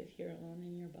yourself if you're alone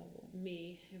in your bubble.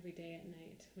 Me every day at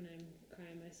night when I'm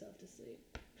crying myself to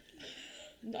sleep.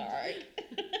 Dark.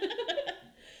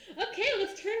 Okay,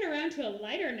 let's turn around to a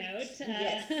lighter note.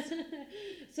 Yes.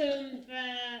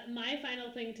 My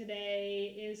final thing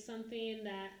today is something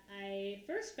that I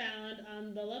first found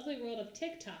on the lovely world of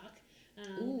TikTok,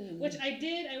 which I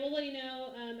will let you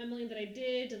know, Emily, that I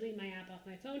did delete my app off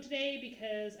my phone today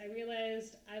because I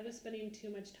realized I was spending too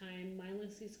much time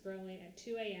mindlessly scrolling at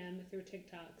 2 a.m. through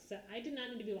TikToks that I did not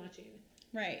need to be watching.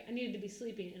 Right. I needed to be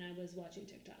sleeping, and I was watching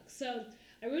TikTok. So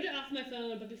I removed it off my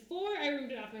phone, but before I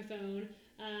removed it off my phone,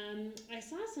 I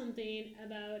saw something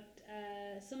about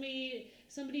somebody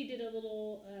did a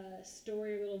little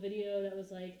story, a little video that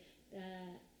was like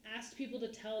asked people to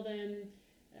tell them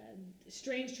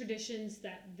strange traditions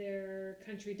that their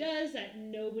country does that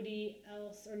nobody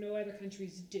else or no other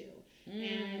countries do.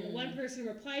 And one person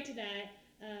replied to that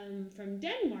from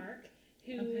Denmark,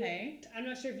 who I'm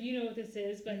not sure if you know what this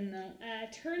is, but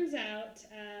turns out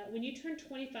when you turn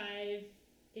 25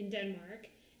 in Denmark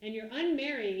and you're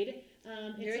unmarried,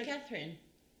 you're it's a Catherine.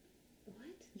 What?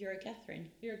 You're a Catherine.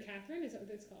 You're a Catherine? Is that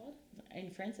what it's called? In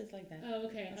France, it's like that. Oh,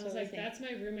 okay. That's I was what like, I think. that's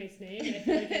my roommate's name. I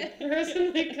feel like I'm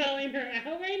personally calling her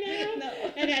out right now. No.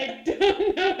 And I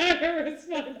don't know how to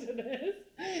respond to this.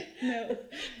 No.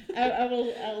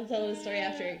 I'll tell the story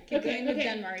after. Keep going with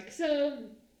Denmark. So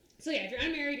yeah, if you're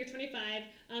unmarried, you're 25.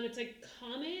 It's like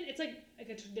common. It's like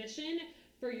a tradition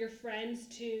for your friends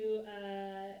to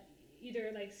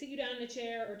either like sit you down in a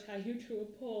chair or tie you to a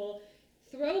pole,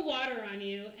 throw water on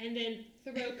you, and then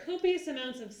throw copious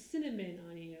amounts of cinnamon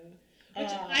on you. Which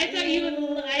I thought you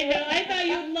would. I thought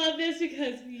you'd love this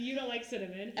because you don't like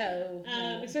cinnamon. Oh.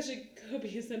 No. Especially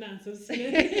copious amounts of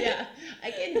cinnamon. Yeah,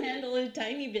 I can handle a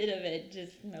tiny bit of it.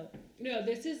 Just no. No,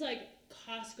 this is like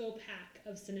Costco pack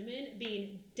of cinnamon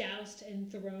being doused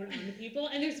and thrown on the people.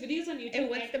 And there's videos on YouTube. And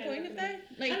what's the point of that?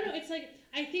 Like, I don't know. It's like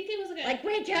I think it was like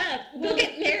wake up, go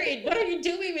get married. What are you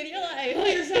doing with your life? Pull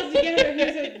yourself together.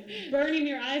 Here's like burning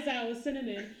your eyes out with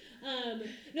cinnamon.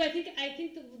 No, I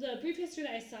think the brief history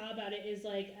that I saw about it is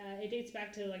like it dates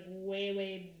back to like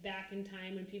way back in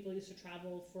time when people used to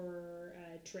travel for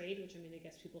trade, which I mean I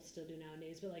guess people still do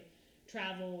nowadays, but like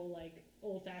travel like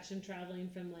old-fashioned traveling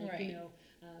from like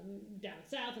down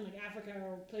south and like Africa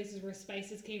or places where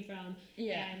spices came from.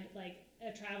 Yeah. And like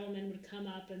a travelman would come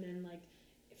up and then like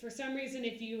for some reason,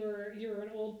 if you were an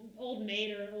old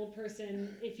maid or an old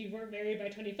person, if you weren't married by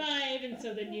 25, and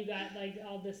so then you got like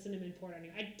all this cinnamon poured on you.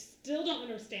 I still don't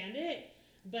understand it,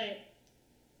 but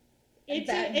it's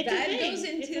that a thing. Goes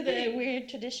into the weird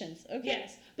traditions. Okay.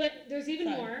 Yes, but there's even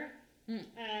Fun. more.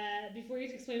 Before you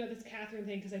explain about this Catherine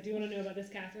thing, because I do want to know about this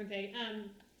Catherine thing.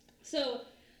 So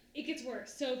it gets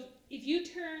worse. So if you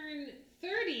turn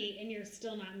 30 and you're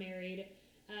still not married,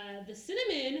 the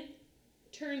cinnamon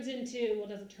turns into, well, it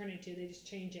doesn't turn into, they just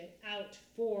change it out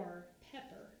for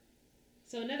pepper.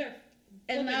 So another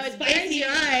and now it spicy, burns your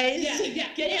eyes.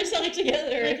 Yeah. Get yourself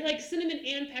together. Like cinnamon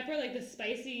and pepper, like the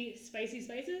spicy spices.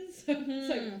 It's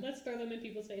like, let's throw them in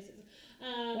people's faces.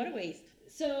 What a waste.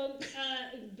 So,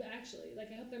 actually,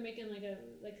 like I hope they're making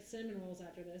like cinnamon rolls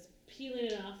after this, peeling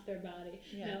it off their body.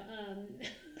 Yeah. No,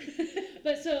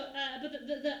 but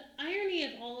the irony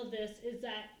of all of this is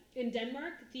that in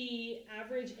Denmark, the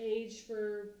average age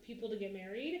for people to get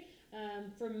married,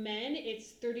 for men,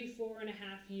 it's 34 and a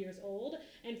half years old,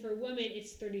 and for women,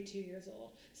 it's 32 years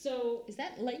old. So is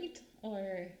that late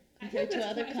or compared to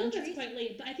other countries? I think that's quite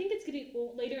late, but I think it's getting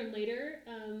later and later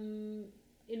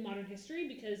in modern history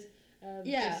because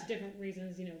there's different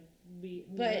reasons. You know,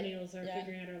 millennials are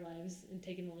figuring out our lives and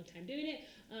taking a long time doing it.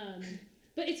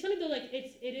 But it's funny though, like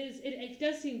it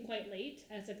does seem quite late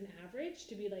as like an average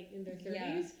to be like in their 30s.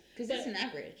 Yeah, because it's an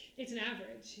average. It's an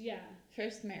average, yeah.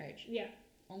 First marriage. Yeah.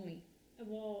 Only.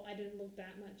 Well, I didn't look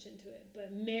that much into it,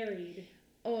 but married.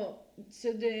 Oh,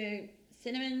 so the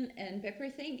cinnamon and pepper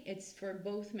thing, it's for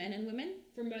both men and women?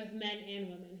 For both men and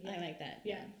women. Yeah. I like that.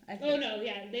 Yeah. Oh no,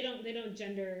 yeah, they don't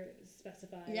gender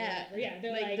specify. Yeah. Yeah,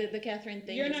 they're like the Catherine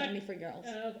thing is only for girls.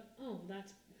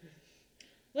 That's.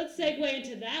 Let's segue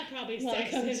into that probably Welcome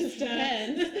sexist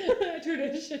to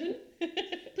tradition.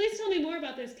 Please tell me more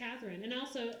about this, Catherine. And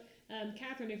also,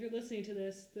 Catherine, if you're listening to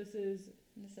this, this is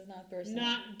not personal.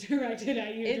 Not directed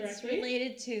at you directly. It's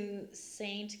related to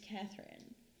Saint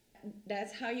Catherine.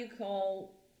 That's how you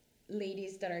call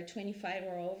ladies that are 25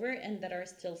 or over and that are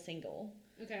still single.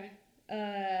 Okay.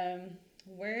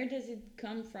 Where does it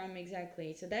come from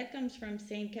exactly? So that comes from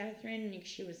Saint Catherine.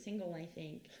 She was single, I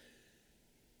think.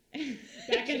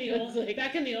 Back in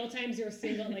the old times, you were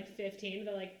single at like 15.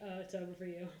 They're like, oh, it's over for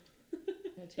you.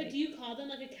 But do you call them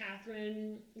like a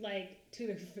Catherine, like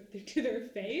to their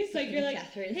face? Like you're like,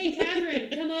 Catherine. Hey, Catherine,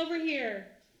 come over here.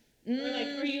 Or like,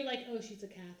 are you like, oh, she's a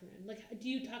Catherine? Like, do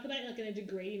you talk about it like in a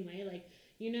degrading way? Like,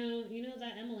 you know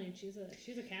that Emily, she's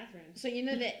a Catherine. So you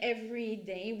know that every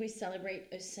day we celebrate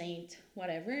a saint,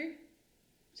 whatever.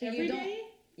 So Every you don't. day?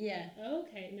 Yeah.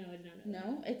 Okay, no, I did not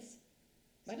know. No, it's.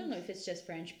 I don't know if it's just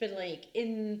French, but like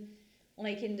in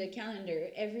the calendar,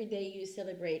 every day you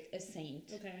celebrate a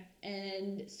saint. Okay.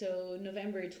 And so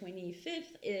November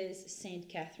 25th is Saint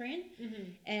Catherine, Mm-hmm.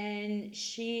 and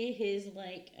she is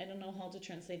like, I don't know how to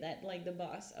translate that, like the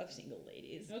boss of single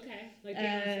ladies. Okay, like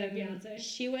Beyonce.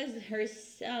 She was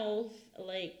herself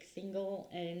like single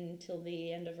until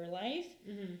the end of her life.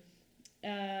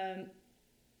 Mm-hmm.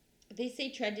 They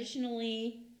say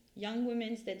traditionally young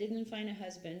women that didn't find a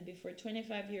husband before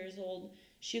 25 years old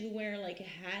should wear like a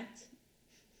hat,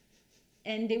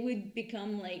 and they would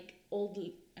become like old.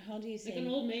 How do you say? Like an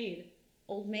old maid.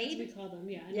 Old That's maid. what we call them.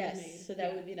 Yeah. An Yes. Old maid. So that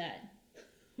yeah. would be that.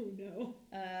 Oh no.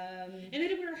 And And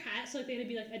they'd wear hats, so like they'd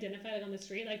be like identified like on the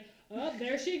street, like, oh,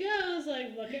 there she goes,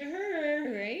 like look at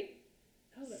her. right.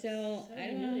 Oh, that's So, I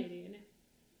don't know. humiliating.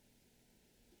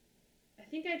 I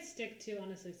think I'd stick to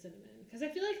honestly cinnamon because I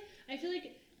feel like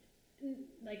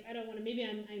I don't want to. Maybe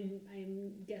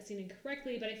I'm guessing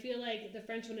incorrectly, but I feel like the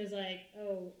French one is like,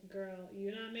 oh girl,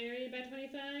 you're not married by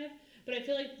 25. But I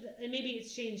feel like and maybe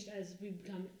it's changed as we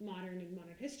become modern in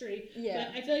modern history. Yeah.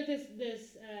 But I feel like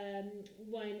this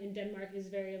one in Denmark is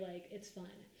very like it's fun.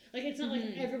 Like it's not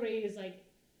like everybody is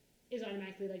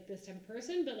automatically like this type of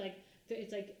person, but like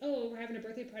it's like, oh, we're having a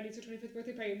birthday party. It's our 25th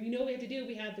birthday party. We know what we have to do.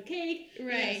 We have the cake, we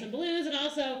have Right. some balloons, and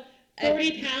also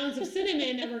 40 pounds of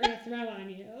cinnamon that we're gonna throw on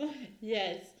you.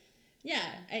 Yes. Yeah.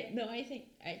 I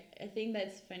think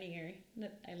that's funnier.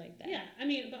 I like that. Yeah, I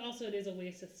mean, but also it is a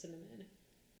waste of cinnamon.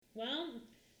 Well,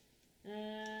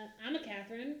 I'm a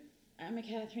Catherine. I'm a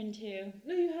Catherine too.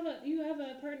 No, you have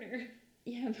a partner.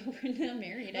 Yeah, but we're not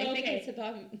married. I Oh, think okay. it's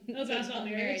about. Oh, that's about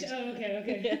marriage. Oh,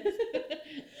 okay. Yes.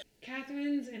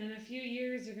 Catherines, and in a few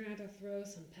years you're gonna have to throw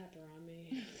some pepper on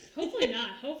me. Hopefully not.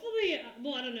 Hopefully,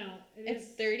 well, I don't know. It's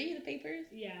 30 the papers.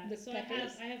 Yeah. The So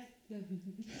peppers? I have.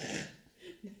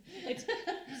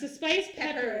 It's a spice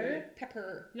pepper.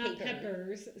 Pepper. Not paper.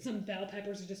 peppers. Some bell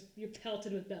peppers are just you're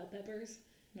pelted with bell peppers.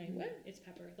 Wait, what? It's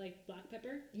pepper, like black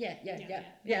pepper. Yeah.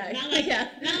 Not like yeah.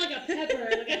 not like a pepper,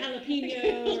 like a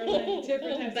jalapeno or like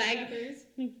different Whole types bag. of peppers.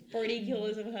 40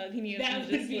 kilos of jalapenos. That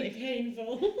would be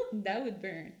painful. That would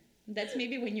burn. That's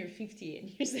maybe when you're 50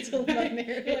 and you're still not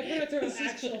married. You're like, we're gonna throw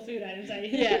actual food items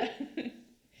at you. Yeah.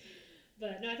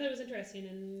 But no, I thought it was interesting,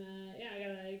 and yeah, I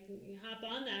gotta like, hop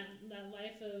on that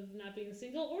life of not being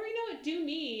single, or you know what, do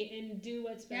me and do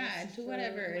what's best Yeah, do for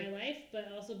whatever. my life, but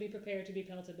also be prepared to be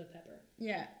pelted with pepper.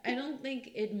 Yeah, I don't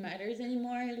think it matters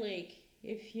anymore. Like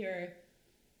if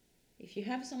you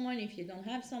have someone, if you don't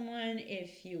have someone,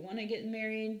 if you want to get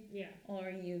married, Yeah. or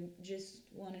you just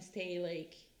want to stay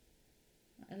like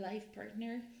a life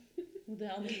partner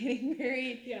without getting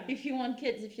married. Yeah. If you want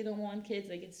kids, if you don't want kids,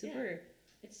 like it's super.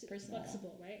 It's personal.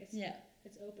 flexible, right? Yeah.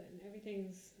 It's open.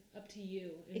 Everything's up to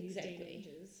you in these day and Exactly.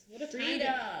 ages. What a Freedom.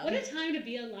 time! What a time to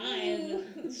be alive.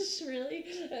 Really?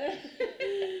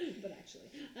 But actually,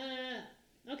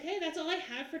 okay, that's all I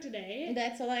have for today.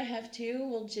 That's all I have too.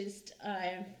 We'll just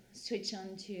switch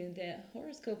on to the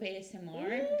horoscope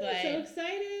ASMR, Ooh, but so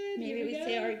excited! maybe Here we go.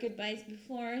 say our goodbyes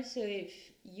before. So if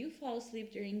you fall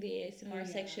asleep during the ASMR Oh, yeah.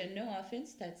 section, no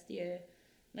offense.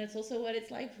 That's also what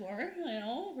it's like for, you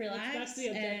know, relax That's the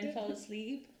and objective. fall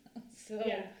asleep. So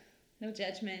Yeah. no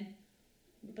judgment.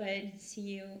 But see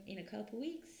you in a couple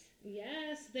weeks.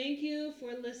 Yes, thank you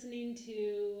for listening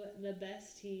to the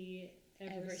best tea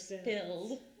ever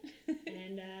spilled.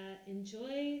 And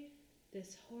enjoy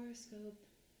this horoscope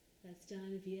that's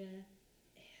done via